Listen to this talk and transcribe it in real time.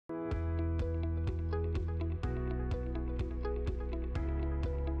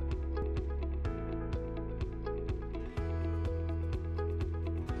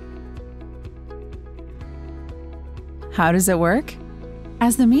How does it work?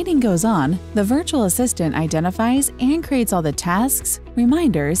 As the meeting goes on, the virtual assistant identifies and creates all the tasks,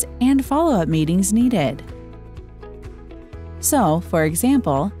 reminders, and follow-up meetings needed. So, for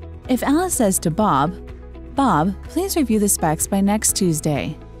example, if Alice says to Bob, "Bob, please review the specs by next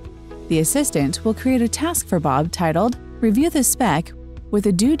Tuesday," the assistant will create a task for Bob titled "Review the spec" with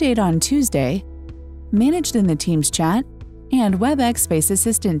a due date on Tuesday, managed in the Teams chat, and Webex Space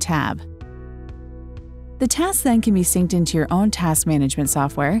Assistant tab. The task then can be synced into your own task management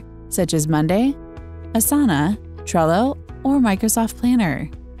software, such as Monday, Asana, Trello, or Microsoft Planner.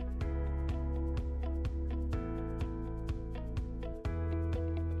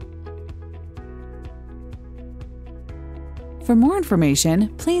 For more information,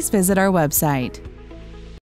 please visit our website.